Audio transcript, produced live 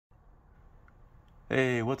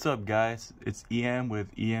Hey, what's up guys? It's EM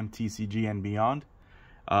with EMTCG and Beyond.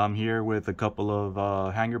 I'm here with a couple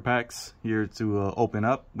of hanger packs here to open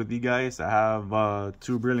up with you guys. I have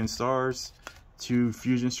 2 Brilliant Stars, 2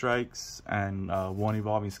 Fusion Strikes, and 1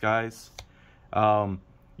 Evolving Skies.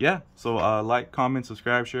 Yeah, so like, comment,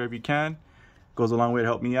 subscribe, share if you can. Goes a long way to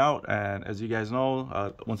help me out. And as you guys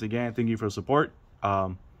know, once again, thank you for the support.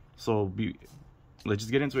 Let's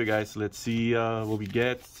just get into it, guys. Let's see what we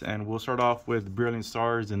get, and we'll start off with Brilliant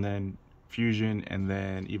Stars, and then Fusion, and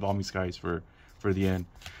then Evolving Skies for the end.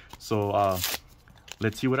 So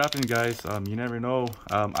let's see what happens, guys. You never know.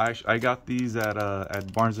 I got these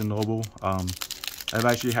at Barnes and Noble. I've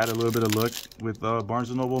actually had a little bit of luck with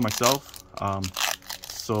Barnes and Noble myself. You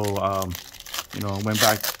know,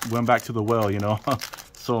 went back to the well, you know.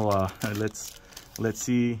 So let's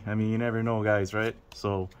see. I mean, you never know, guys, right?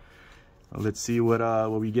 So let's see what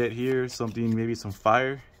we get here. Something, maybe some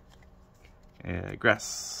fire.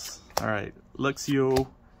 Grass. All right, Luxio,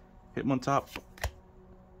 Hitmontop,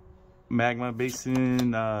 Magma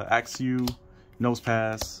Basin, Axew,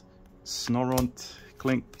 Nosepass, Snorunt,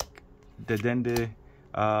 Clink, Dedenne,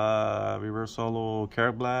 Reverse Holo,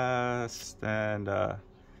 Carablast, and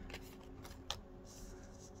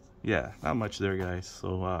yeah, not much there, guys.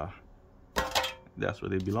 So that's where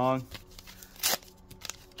they belong.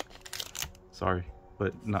 Sorry,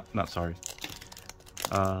 but not sorry.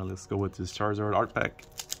 Let's go with this Charizard art pack.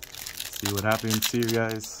 See what happens here,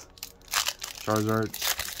 guys. Charizard,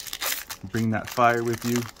 bring that fire with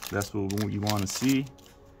you. That's what you want to see,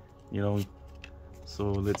 you know.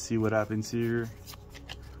 So let's see what happens here.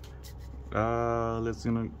 We're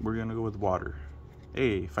gonna go with water.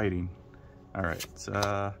 Hey, fighting. All right.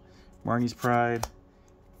 Marnie's Pride,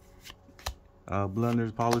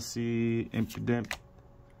 Blunder's Policy, Impidimp,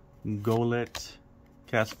 Golett,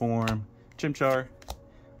 Castform, Chimchar,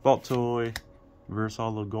 Baltoy, Reverse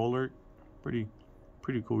Holo Golert, pretty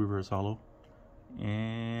cool Reverse Holo,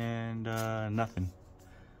 and nothing.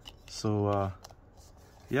 So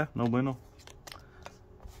yeah, no bueno.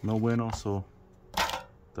 So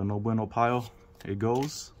the no bueno pile, it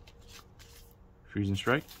goes. Fusion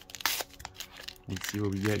Strike. Let's see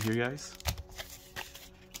what we get here, guys.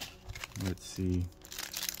 Let's see.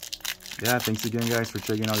 Yeah, thanks again, guys, for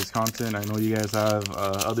checking out this content. I know you guys have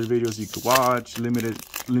other videos you could watch, limited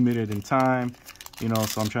in time, you know,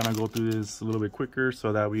 so I'm trying to go through this a little bit quicker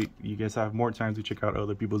so that you guys have more time to check out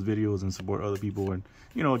other people's videos and support other people, and,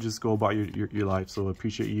 you know, just go about your life. So I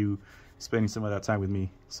appreciate you spending some of that time with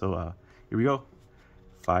me. So here we go.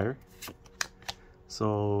 Fire.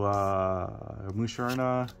 So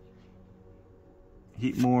Musharna,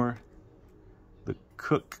 Heatmore, the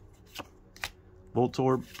Cook,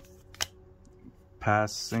 Voltorb,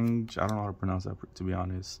 Passing, I don't know how to pronounce that, to be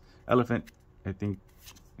honest. Elephant, I think.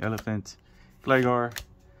 Elephant, Gligar,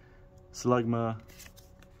 Slugma,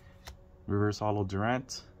 Reverse Holo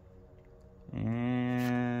Durant,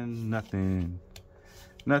 and nothing.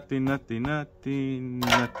 Nothing is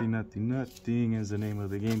the name of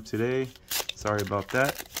the game today. Sorry about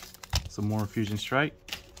that. Some more Fusion Strike.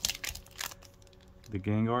 The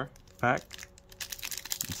Gengar pack.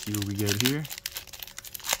 Let's see what we get here.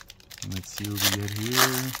 Let's see what we get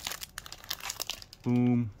here.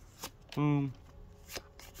 Boom, boom.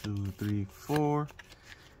 2, 3, 4.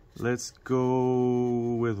 Let's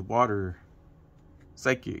go with water.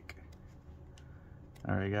 Psychic.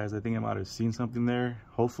 Alright, guys, I think I might have seen something there.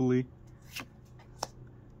 Hopefully.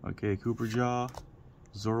 Okay, Cooper Jaw,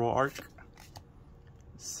 Zoroark,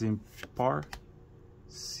 Simpar,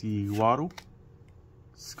 Sewaddle,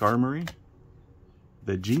 Skarmory,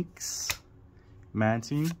 the Jinx,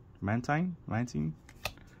 Mantine,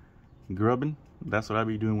 Grubbin. That's what I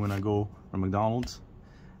be doing when I go from McDonald's.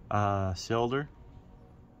 Shelter.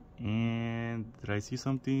 And did I see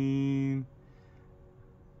something?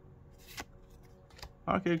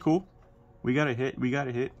 Okay, cool. We got a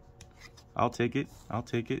hit. I'll take it. I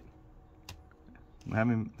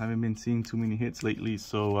haven't been seeing too many hits lately,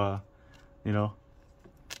 so you know,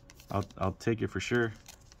 I'll take it for sure.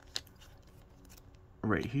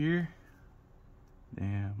 Right here.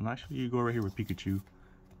 Damn, I'm not sure you go right here with Pikachu.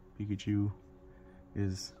 Pikachu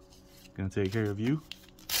is gonna take care of you.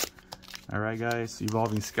 Alright, guys,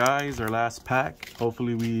 Evolving Skies, our last pack.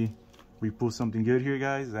 Hopefully we pull something good here,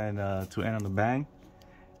 guys, and to end on the bang.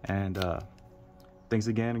 And thanks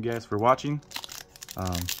again, guys, for watching.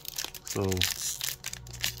 Oh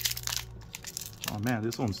man,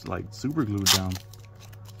 this one's like super glued down.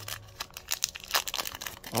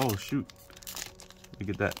 Oh shoot, look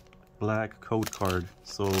at that black code card.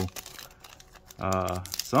 So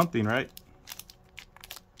something, right?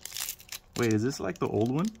 Wait, is this like the old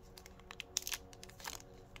one?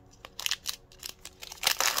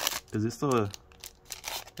 Is this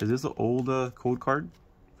an old code card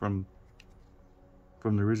from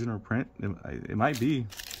the original print? It might be.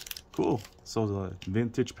 Cool. So the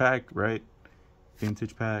vintage pack, right?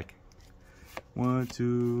 Vintage pack. 1,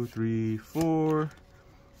 2, 3, 4.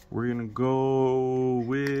 We're gonna go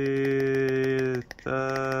with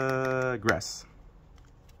grass.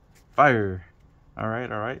 Fire. All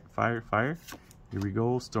right. Fire. Here we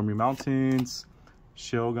go. Stormy Mountains.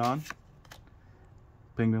 Shelgon.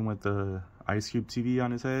 Penguin with the Ice Cube TV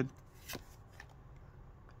on his head.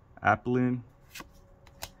 Applin.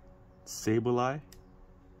 Sableye.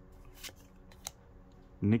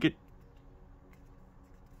 Nickit.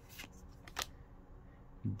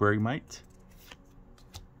 Bergmite.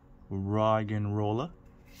 Roggenrola.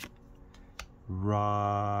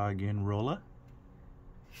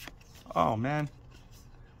 Oh man,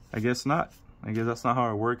 I guess not. I guess that's not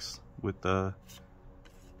how it works with the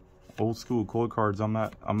old school code cards. I'm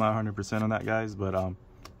not 100% on that, guys. But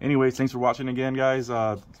anyways, thanks for watching again, guys.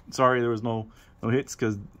 Sorry there was no hits,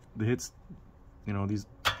 because the hits, you know, these,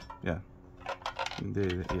 yeah, they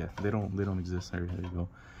don't exist. There you go.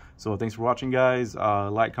 So thanks for watching, guys.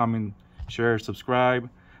 Like, comment, share, subscribe.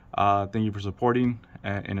 Thank you for supporting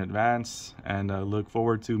in advance, and look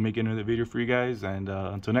forward to making another video for you guys. And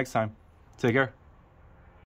until next time, take care.